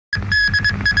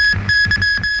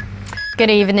Good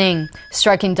evening.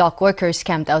 Striking dock workers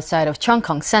camped outside of Cheong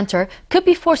Kong Center could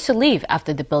be forced to leave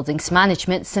after the building's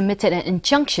management submitted an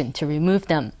injunction to remove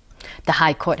them. The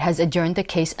High Court has adjourned the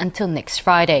case until next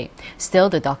Friday. Still,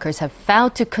 the dockers have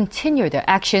vowed to continue their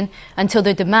action until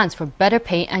their demands for better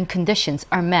pay and conditions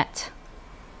are met.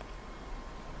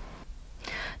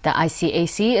 The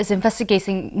ICAC is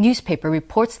investigating newspaper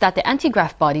reports that the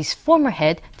anti-graft body's former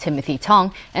head, Timothy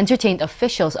Tong, entertained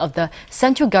officials of the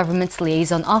central government's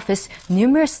liaison office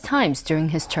numerous times during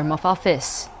his term of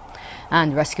office.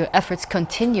 And rescue efforts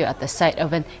continue at the site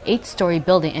of an 8-story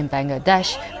building in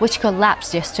Bangladesh, which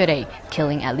collapsed yesterday,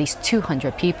 killing at least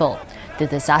 200 people. The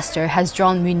disaster has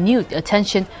drawn renewed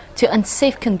attention to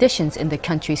unsafe conditions in the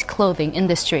country's clothing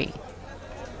industry.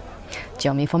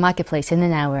 Join me for Marketplace in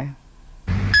an hour.